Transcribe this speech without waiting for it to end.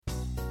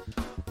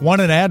Want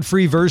an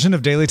ad-free version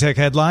of Daily Tech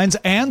Headlines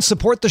and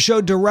support the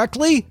show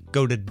directly?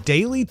 Go to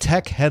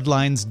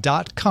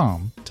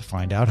dailytechheadlines.com to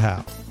find out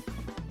how.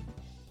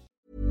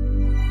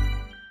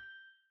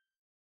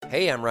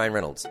 Hey, I'm Ryan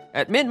Reynolds.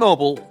 At Mint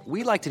Mobile,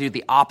 we like to do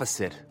the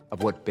opposite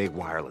of what Big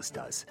Wireless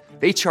does.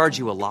 They charge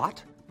you a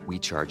lot, we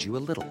charge you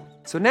a little.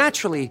 So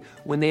naturally,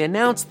 when they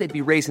announced they'd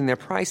be raising their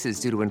prices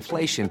due to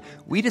inflation,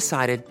 we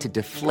decided to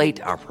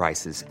deflate our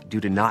prices due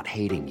to not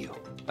hating you.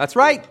 That's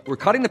right. We're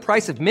cutting the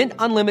price of Mint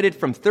Unlimited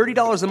from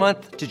 $30 a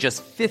month to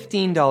just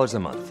 $15 a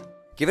month.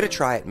 Give it a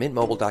try at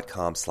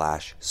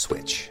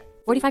mintmobile.com/switch.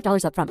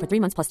 $45 up front for 3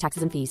 months plus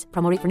taxes and fees.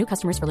 Promo rate for new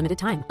customers for limited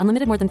time.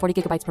 Unlimited more than 40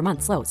 gigabytes per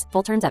month. Slows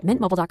full terms at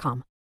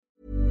mintmobile.com.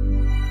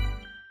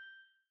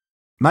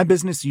 My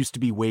business used to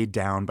be weighed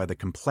down by the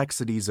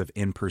complexities of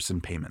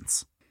in-person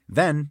payments.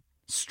 Then,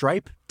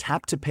 Stripe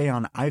Tap to Pay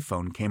on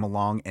iPhone came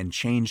along and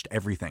changed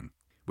everything.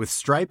 With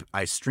Stripe,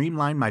 I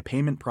streamlined my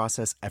payment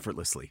process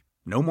effortlessly.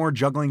 No more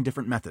juggling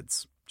different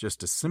methods.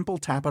 Just a simple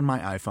tap on my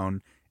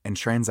iPhone and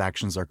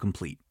transactions are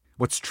complete.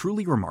 What's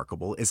truly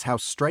remarkable is how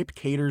Stripe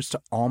caters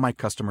to all my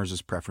customers'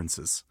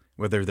 preferences.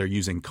 Whether they're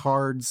using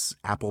cards,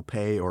 Apple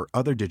Pay, or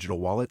other digital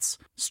wallets,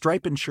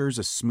 Stripe ensures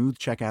a smooth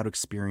checkout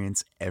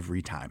experience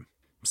every time.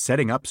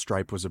 Setting up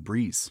Stripe was a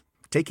breeze,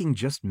 taking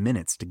just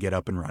minutes to get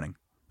up and running.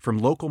 From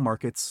local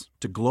markets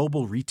to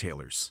global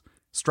retailers,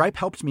 Stripe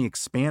helped me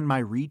expand my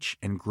reach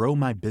and grow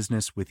my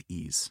business with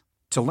ease.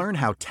 To learn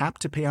how Tap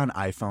to Pay on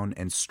iPhone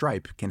and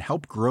Stripe can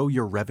help grow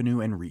your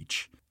revenue and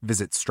reach,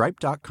 visit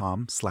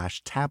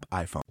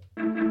stripe.com/tapiphone.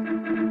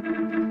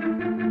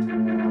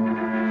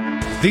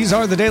 These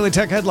are the Daily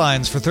Tech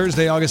Headlines for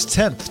Thursday, August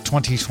 10th,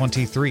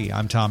 2023.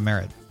 I'm Tom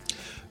Merritt.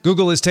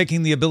 Google is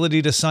taking the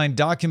ability to sign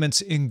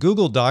documents in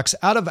Google Docs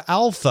out of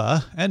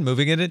alpha and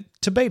moving it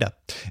to beta.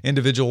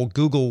 Individual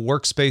Google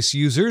Workspace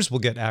users will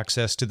get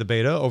access to the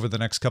beta over the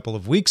next couple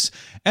of weeks.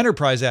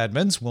 Enterprise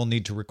admins will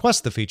need to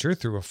request the feature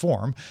through a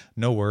form.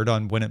 No word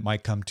on when it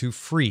might come to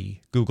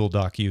free Google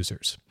Doc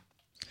users.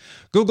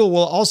 Google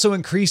will also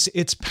increase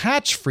its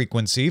patch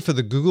frequency for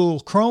the Google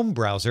Chrome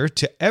browser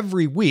to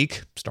every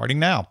week, starting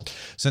now.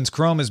 Since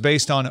Chrome is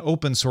based on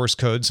open source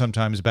code,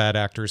 sometimes bad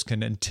actors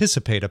can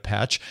anticipate a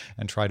patch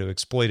and try to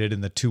exploit it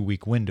in the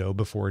 2-week window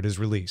before it is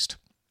released.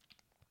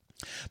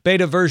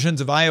 Beta versions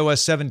of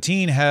iOS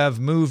 17 have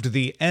moved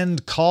the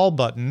end call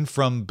button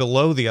from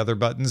below the other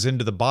buttons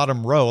into the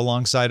bottom row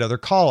alongside other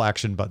call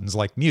action buttons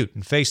like mute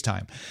and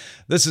FaceTime.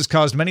 This has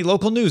caused many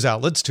local news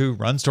outlets to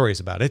run stories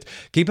about it.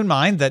 Keep in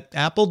mind that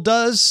Apple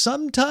does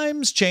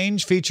sometimes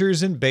change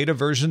features in beta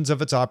versions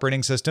of its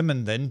operating system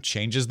and then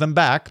changes them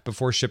back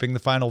before shipping the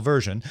final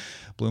version.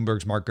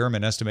 Bloomberg's Mark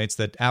Gurman estimates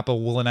that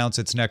Apple will announce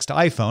its next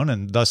iPhone,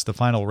 and thus the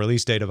final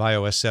release date of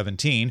iOS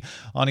 17,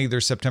 on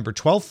either September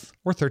 12th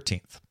or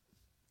 13th.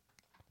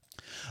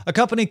 A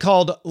company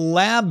called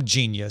Lab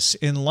Genius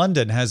in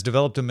London has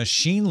developed a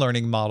machine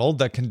learning model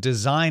that can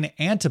design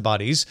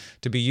antibodies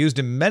to be used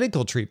in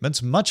medical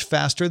treatments much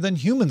faster than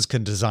humans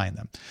can design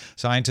them.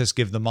 Scientists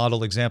give the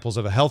model examples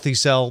of a healthy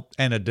cell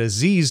and a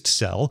diseased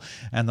cell,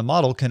 and the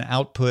model can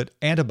output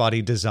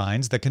antibody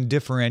designs that can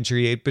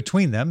differentiate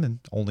between them and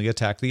only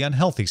attack the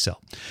unhealthy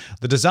cell.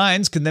 The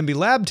designs can then be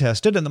lab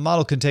tested, and the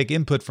model can take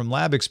input from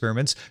lab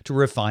experiments to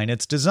refine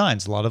its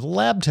designs. A lot of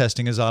lab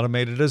testing is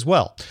automated as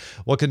well.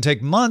 What can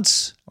take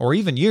months or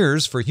even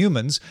years for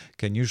humans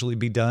can usually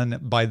be done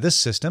by this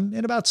system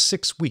in about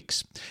 6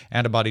 weeks.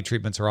 Antibody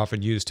treatments are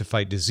often used to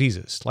fight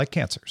diseases like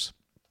cancers.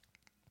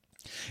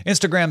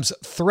 Instagram's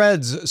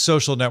Threads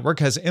social network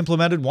has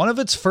implemented one of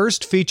its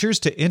first features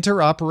to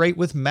interoperate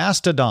with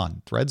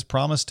Mastodon. Threads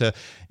promised to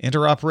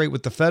interoperate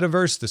with the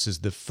Fediverse. This is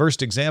the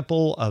first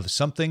example of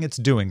something it's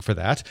doing for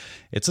that.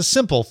 It's a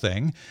simple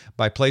thing.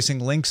 By placing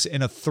links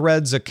in a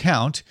Threads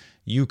account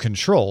you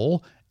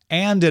control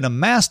and in a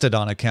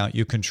Mastodon account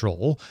you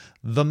control,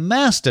 the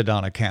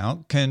Mastodon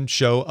account can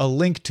show a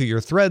link to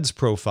your Threads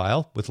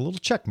profile with a little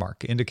check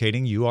mark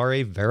indicating you are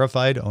a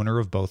verified owner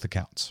of both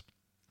accounts.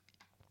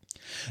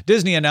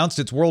 Disney announced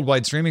its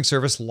worldwide streaming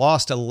service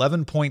lost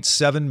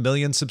 11.7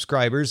 million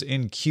subscribers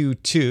in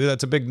Q2.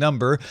 That's a big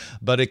number,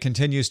 but it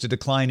continues to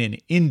decline in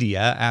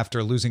India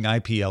after losing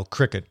IPL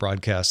cricket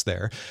broadcasts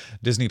there.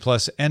 Disney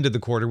Plus ended the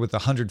quarter with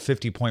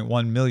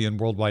 150.1 million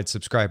worldwide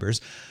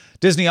subscribers.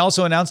 Disney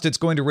also announced it's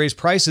going to raise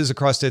prices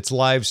across its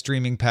live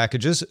streaming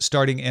packages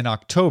starting in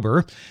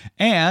October,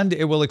 and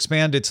it will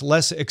expand its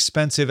less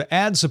expensive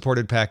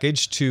ad-supported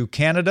package to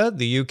Canada,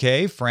 the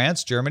UK,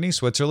 France, Germany,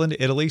 Switzerland,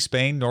 Italy,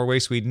 Spain, Norway,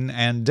 Sweden,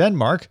 and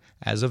Denmark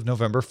as of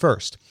November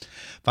 1st.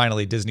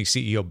 Finally, Disney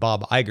CEO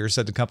Bob Iger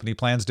said the company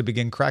plans to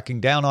begin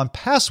cracking down on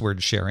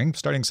password sharing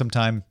starting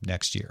sometime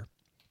next year.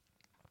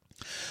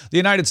 The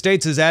United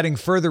States is adding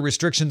further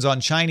restrictions on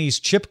Chinese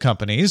chip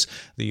companies.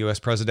 The U.S.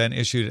 president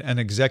issued an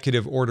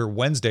executive order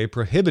Wednesday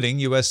prohibiting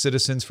U.S.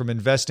 citizens from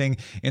investing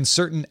in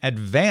certain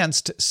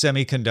advanced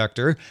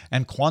semiconductor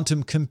and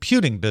quantum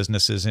computing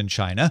businesses in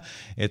China.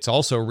 It's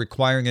also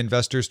requiring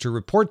investors to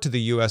report to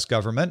the U.S.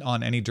 government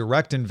on any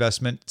direct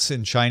investments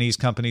in Chinese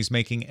companies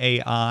making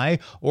AI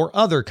or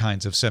other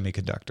kinds of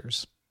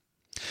semiconductors.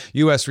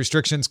 U.S.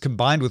 restrictions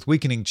combined with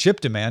weakening chip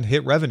demand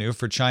hit revenue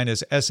for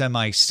China's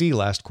SMIC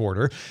last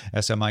quarter.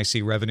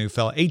 SMIC revenue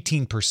fell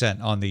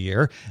 18% on the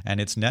year, and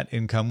its net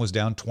income was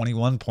down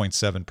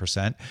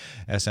 21.7%.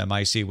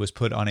 SMIC was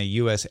put on a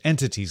U.S.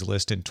 entities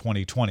list in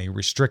 2020,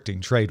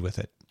 restricting trade with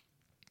it.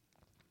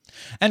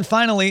 And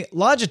finally,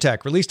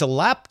 Logitech released a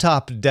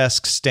laptop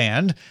desk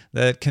stand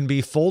that can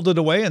be folded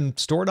away and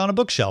stored on a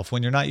bookshelf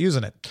when you're not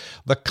using it.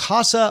 The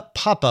Casa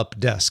pop-up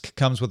desk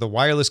comes with a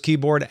wireless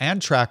keyboard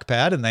and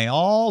trackpad, and they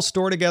all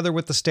store together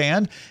with the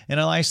stand in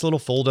a nice little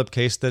fold-up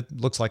case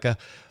that looks like a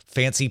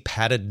fancy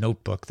padded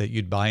notebook that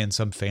you'd buy in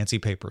some fancy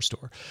paper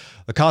store.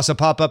 The Casa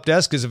pop-up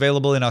desk is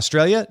available in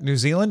Australia, New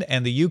Zealand,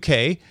 and the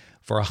UK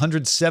for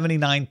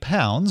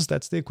 £179.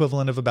 That's the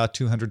equivalent of about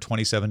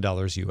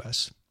 $227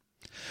 US.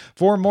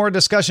 For more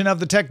discussion of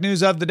the tech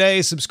news of the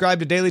day, subscribe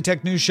to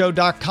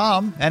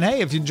dailytechnewsshow.com. And hey,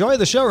 if you enjoy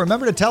the show,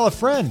 remember to tell a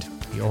friend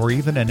or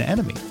even an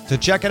enemy to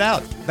check it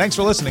out. Thanks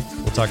for listening.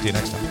 We'll talk to you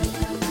next time.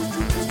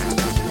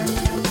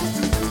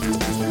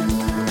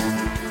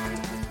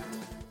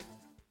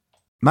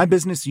 My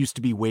business used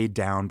to be weighed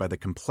down by the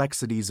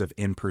complexities of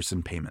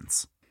in-person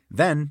payments.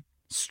 Then,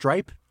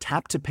 Stripe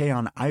Tap to Pay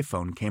on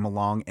iPhone came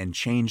along and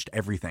changed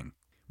everything.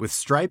 With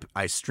Stripe,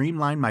 I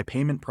streamlined my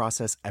payment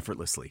process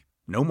effortlessly.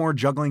 No more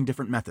juggling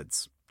different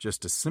methods.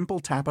 Just a simple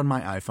tap on my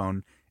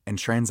iPhone and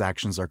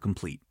transactions are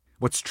complete.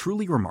 What's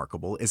truly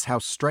remarkable is how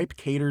Stripe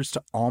caters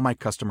to all my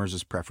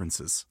customers'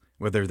 preferences.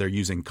 Whether they're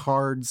using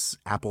cards,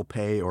 Apple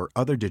Pay, or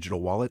other digital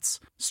wallets,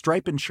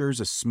 Stripe ensures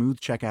a smooth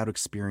checkout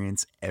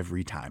experience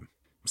every time.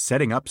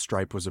 Setting up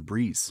Stripe was a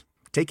breeze,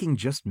 taking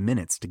just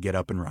minutes to get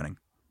up and running.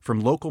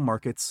 From local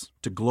markets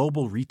to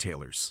global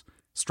retailers,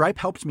 Stripe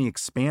helped me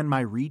expand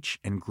my reach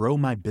and grow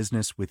my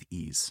business with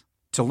ease.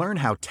 To learn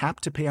how Tap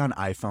to Pay on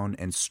iPhone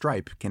and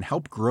Stripe can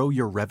help grow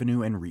your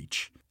revenue and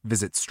reach,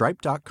 visit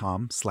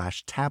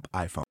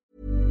stripe.com/tapiphone.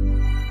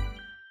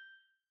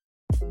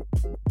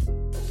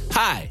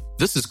 Hi,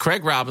 this is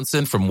Craig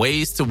Robinson from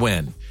Ways to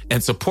Win,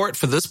 and support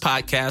for this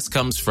podcast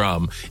comes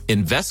from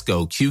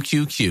Invesco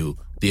QQQ,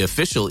 the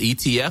official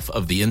ETF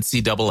of the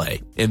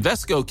NCAA.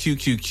 Invesco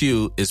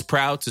QQQ is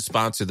proud to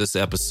sponsor this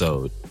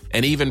episode,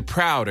 and even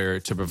prouder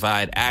to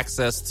provide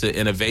access to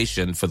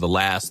innovation for the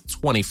last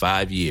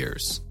 25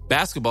 years.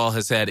 Basketball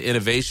has had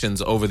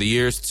innovations over the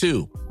years,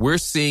 too. We're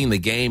seeing the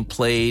game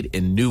played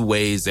in new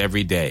ways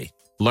every day.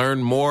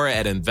 Learn more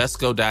at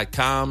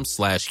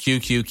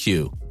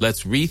Invesco.com/QQQ.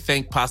 Let's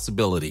rethink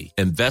possibility.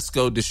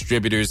 Invesco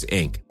Distributors,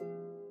 Inc.